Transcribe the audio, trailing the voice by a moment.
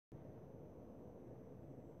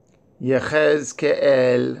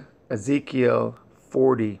Yechezkel, Ezekiel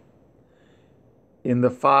 40. In the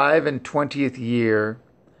 25th year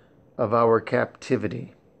of our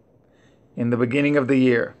captivity, in the beginning of the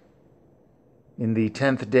year, in the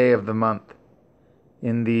 10th day of the month,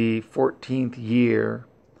 in the 14th year,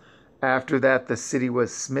 after that the city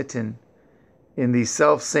was smitten, in the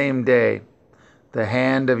selfsame day, the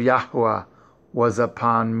hand of Yahweh was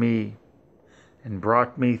upon me, and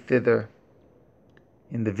brought me thither.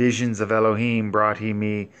 In the visions of Elohim brought he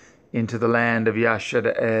me into the land of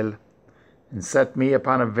Yashadael, and set me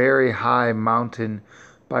upon a very high mountain,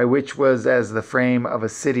 by which was as the frame of a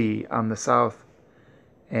city on the south.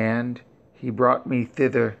 And he brought me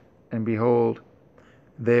thither, and behold,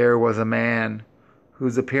 there was a man,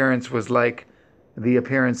 whose appearance was like the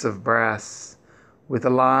appearance of brass, with a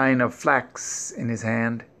line of flax in his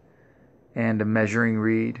hand, and a measuring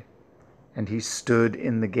reed, and he stood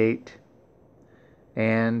in the gate.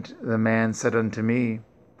 And the man said unto me,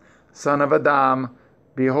 Son of Adam,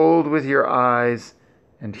 behold with your eyes,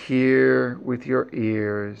 and hear with your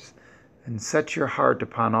ears, and set your heart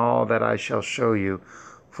upon all that I shall show you,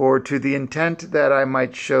 for to the intent that I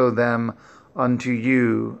might show them unto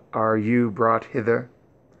you are you brought hither.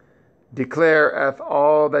 Declareth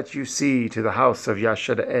all that you see to the house of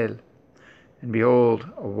Yashadael. And behold,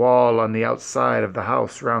 a wall on the outside of the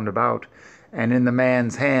house round about, and in the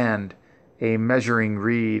man's hand a measuring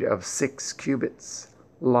reed of 6 cubits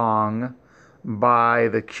long by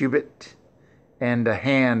the cubit, and a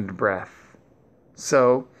hand breadth.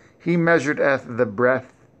 So he measured the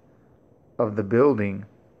breadth of the building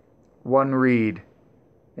 1 reed,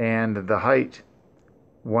 and the height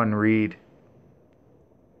 1 reed.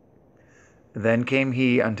 Then came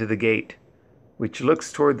he unto the gate, which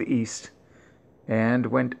looks toward the east, and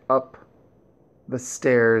went up the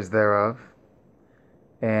stairs thereof,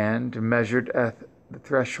 and measured the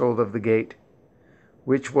threshold of the gate,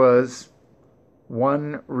 which was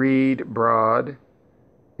 1 reed broad,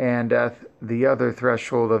 and the other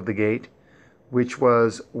threshold of the gate, which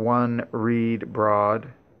was 1 reed broad.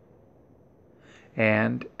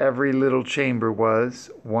 And every little chamber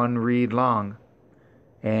was 1 reed long,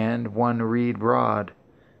 and 1 reed broad,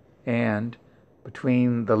 and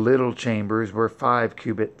between the little chambers were 5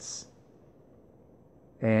 cubits.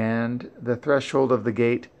 And the threshold of the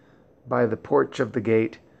gate by the porch of the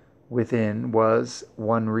gate within was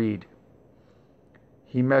 1 reed.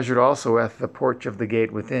 He measured also the porch of the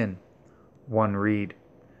gate within 1 reed.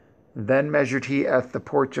 Then measured he the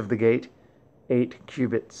porch of the gate 8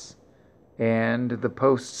 cubits, and the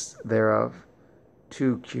posts thereof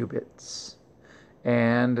 2 cubits.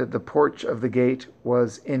 And the porch of the gate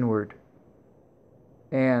was inward.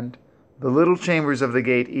 And the little chambers of the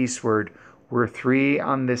gate eastward were 3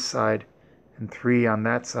 on this side, and 3 on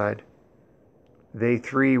that side. They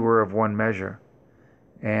 3 were of 1 measure,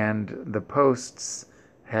 and the posts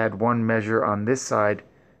had 1 measure on this side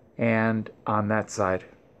and on that side.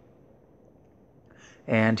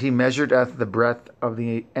 And he measured the breadth of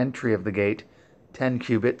the entry of the gate 10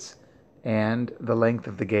 cubits, and the length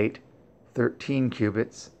of the gate 13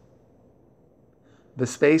 cubits. The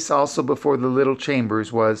space also before the little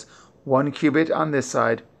chambers was 1 cubit on this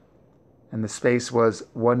side, and the space was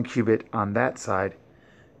 1 cubit on that side,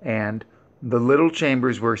 and the little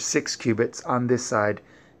chambers were 6 cubits on this side,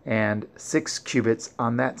 and 6 cubits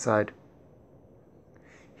on that side.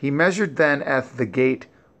 He measured then the gate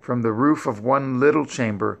from the roof of 1 little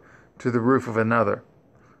chamber to the roof of another.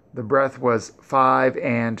 The breadth was 25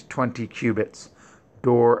 cubits,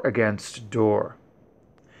 door against door.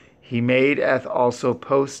 He made also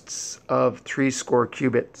posts of 60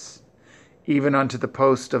 cubits, even unto the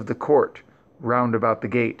post of the court round about the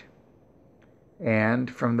gate. And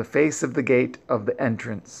from the face of the gate of the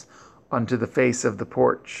entrance unto the face of the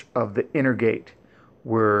porch of the inner gate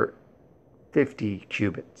were 50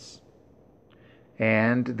 cubits.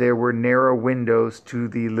 And there were narrow windows to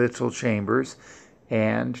the little chambers,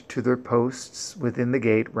 and to their posts within the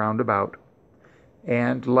gate round about,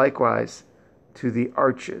 and likewise to the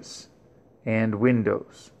arches and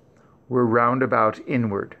windows were round about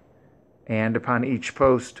inward, and upon each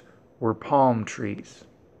post were palm trees.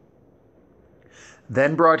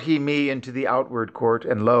 Then brought he me into the outward court,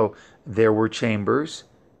 and lo, there were chambers,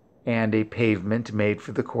 and a pavement made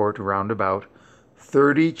for the court round about.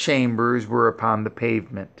 30 chambers were upon the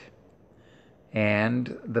pavement.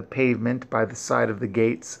 And the pavement by the side of the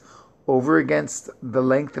gates, over against the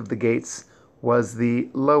length of the gates, was the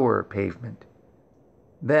lower pavement.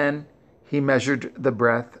 Then he measured the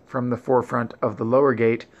breadth from the forefront of the lower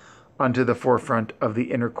gate unto the forefront of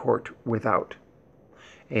the inner court without,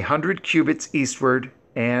 100 cubits eastward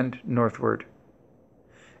and northward.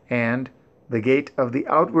 And the gate of the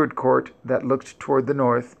outward court that looked toward the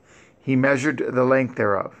north, he measured the length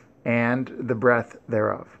thereof, and the breadth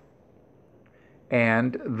thereof.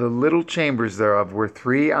 And the little chambers thereof were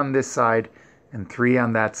 3 on this side, and 3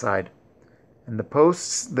 on that side. And the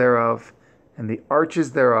posts thereof, and the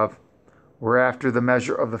arches thereof, were after the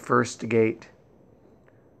measure of the first gate.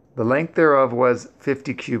 The length thereof was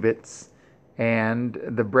 50 cubits, and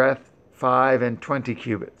the breadth 25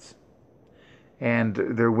 cubits. And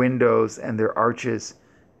their windows and their arches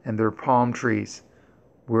and their palm trees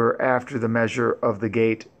were after the measure of the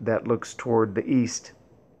gate that looks toward the east.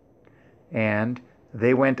 And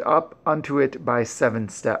they went up unto it by 7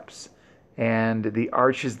 steps, and the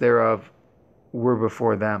arches thereof were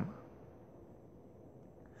before them.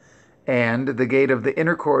 And the gate of the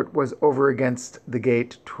inner court was over against the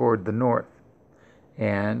gate toward the north,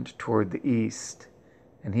 and toward the east.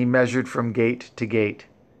 And he measured from gate to gate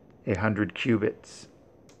 100 cubits.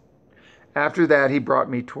 After that he brought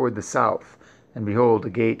me toward the south, and behold, a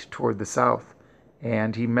gate toward the south.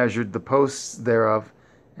 And he measured the posts thereof,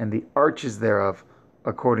 and the arches thereof,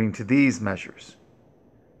 according to these measures.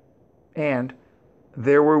 And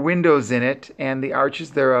there were windows in it, and the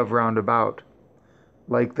arches thereof round about,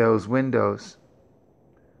 like those windows.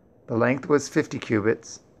 The length was 50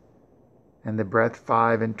 cubits, and the breadth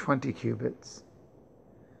 25 cubits.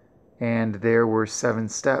 And there were 7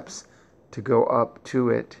 steps to go up to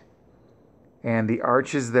it, and the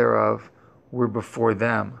arches thereof were before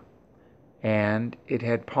them. And it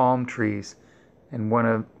had palm trees, and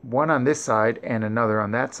one on this side and another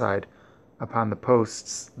on that side, upon the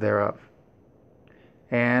posts thereof.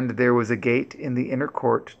 And there was a gate in the inner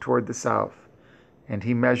court toward the south, and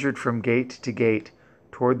he measured from gate to gate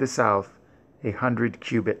toward the south 100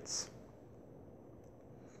 cubits.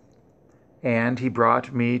 And he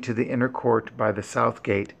brought me to the inner court by the south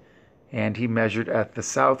gate, and he measured at the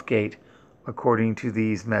south gate according to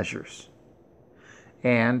these measures.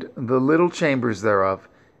 And the little chambers thereof,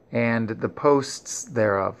 and the posts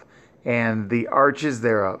thereof, and the arches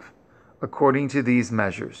thereof, according to these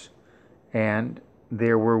measures. And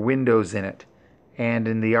there were windows in it, and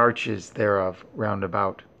in the arches thereof round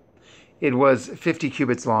about. It was 50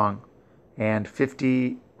 cubits long, and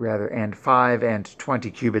 25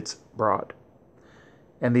 cubits broad.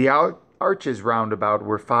 And the arches round about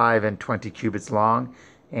were 25 cubits long,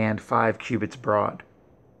 and 5 cubits broad.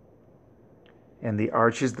 And the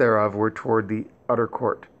arches thereof were toward the utter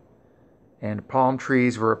court. And palm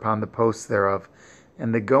trees were upon the posts thereof,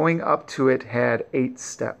 and the going up to it had 8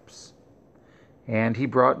 steps. And he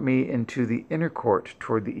brought me into the inner court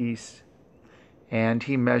toward the east, and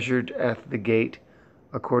he measured at the gate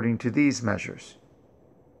according to these measures.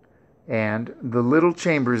 And the little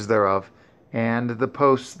chambers thereof, and the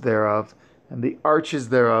posts thereof, and the arches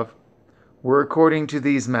thereof, were according to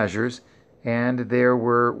these measures, and there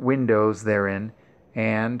were windows therein,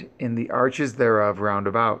 and in the arches thereof round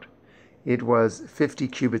about. It was 50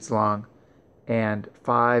 cubits long, and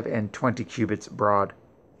 25 cubits broad.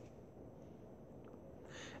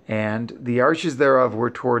 And the arches thereof were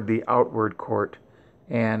toward the outward court,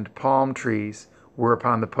 and palm trees were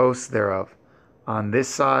upon the posts thereof, on this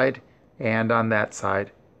side and on that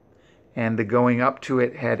side. And the going up to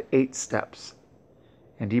it had 8 steps.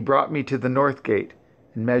 And he brought me to the north gate,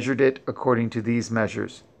 and measured it according to these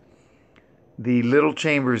measures. The little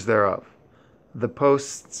chambers thereof, the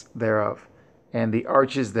posts thereof, and the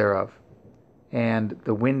arches thereof, and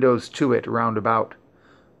the windows to it round about.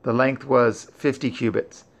 The length was 50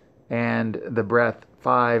 cubits, and the breadth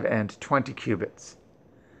 25 cubits.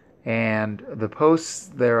 And the posts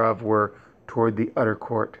thereof were toward the utter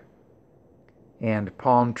court. And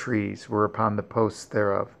palm trees were upon the posts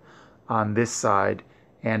thereof, on this side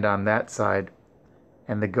and on that side.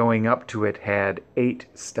 And the going up to it had 8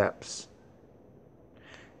 steps.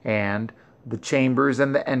 And the chambers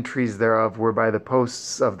and the entries thereof were by the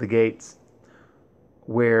posts of the gates,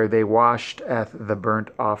 where they washed at the burnt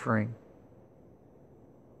offering.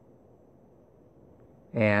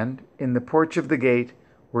 And in the porch of the gate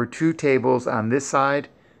were 2 tables on this side,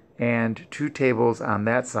 and 2 tables on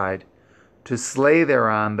that side, to slay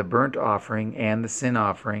thereon the burnt offering, and the sin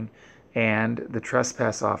offering, and the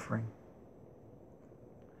trespass offering.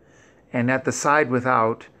 And at the side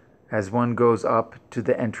without, as one goes up to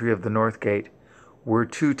the entry of the north gate, were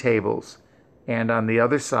 2 tables, and on the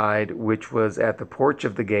other side, which was at the porch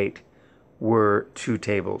of the gate, were 2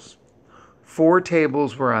 tables. 4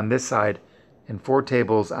 tables were on this side, and 4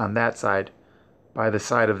 tables on that side, by the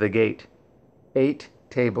side of the gate. 8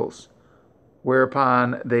 tables,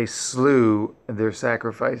 whereupon they slew their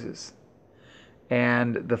sacrifices.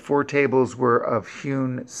 And the 4 tables were of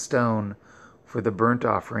hewn stone, for the burnt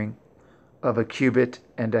offering, of 1.5 cubits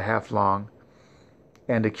long,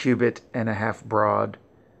 and 1.5 cubits broad,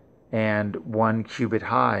 and 1 cubit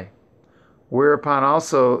high. Whereupon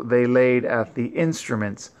also they laid at the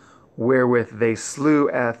instruments wherewith they slew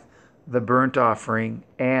at the burnt offering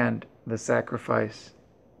and the sacrifice.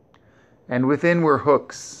 And within were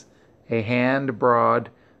hooks, 1 hand broad,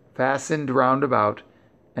 fastened round about,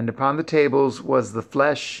 and upon the tables was the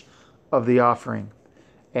flesh of the offering.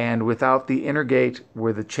 And without the inner gate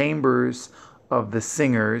were the chambers of the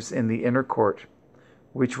singers in the inner court,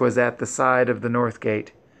 which was at the side of the north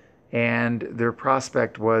gate, and their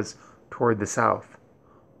prospect was toward the south.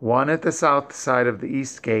 One at the south side of the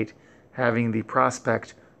east gate, having the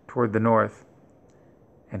prospect toward the north.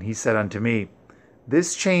 And he said unto me,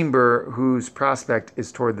 This chamber, whose prospect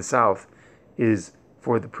is toward the south, is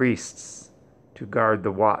for the priests, to guard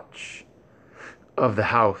the watch of the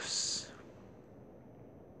house.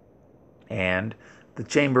 And the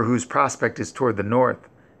chamber whose prospect is toward the north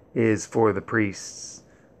is for the priests,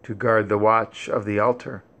 to guard the watch of the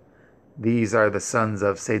altar. These are the sons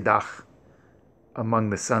of Sedach, among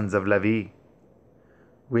the sons of Levi,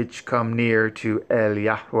 which come near to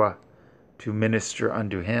HalleluYAH, to minister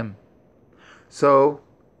unto him. So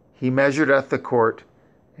he measured at the court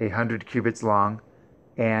 100 cubits long,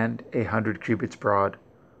 and 100 cubits broad,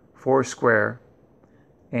 4 square,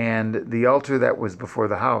 and the altar that was before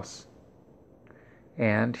the house.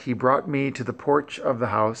 And he brought me to the porch of the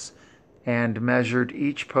house, and measured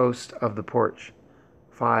each post of the porch,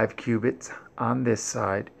 5 cubits on this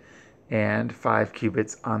side, and 5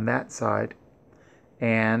 cubits on that side.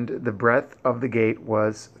 And the breadth of the gate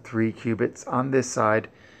was 3 cubits on this side,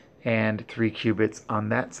 and 3 cubits on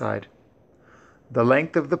that side. The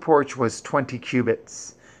length of the porch was 20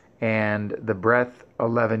 cubits, and the breadth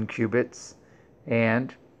 11 cubits.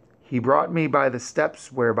 And he brought me by the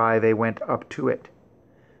steps whereby they went up to it.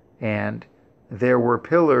 And there were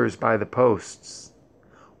pillars by the posts,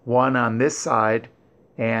 one on this side,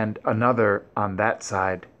 and another on that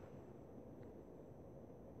side.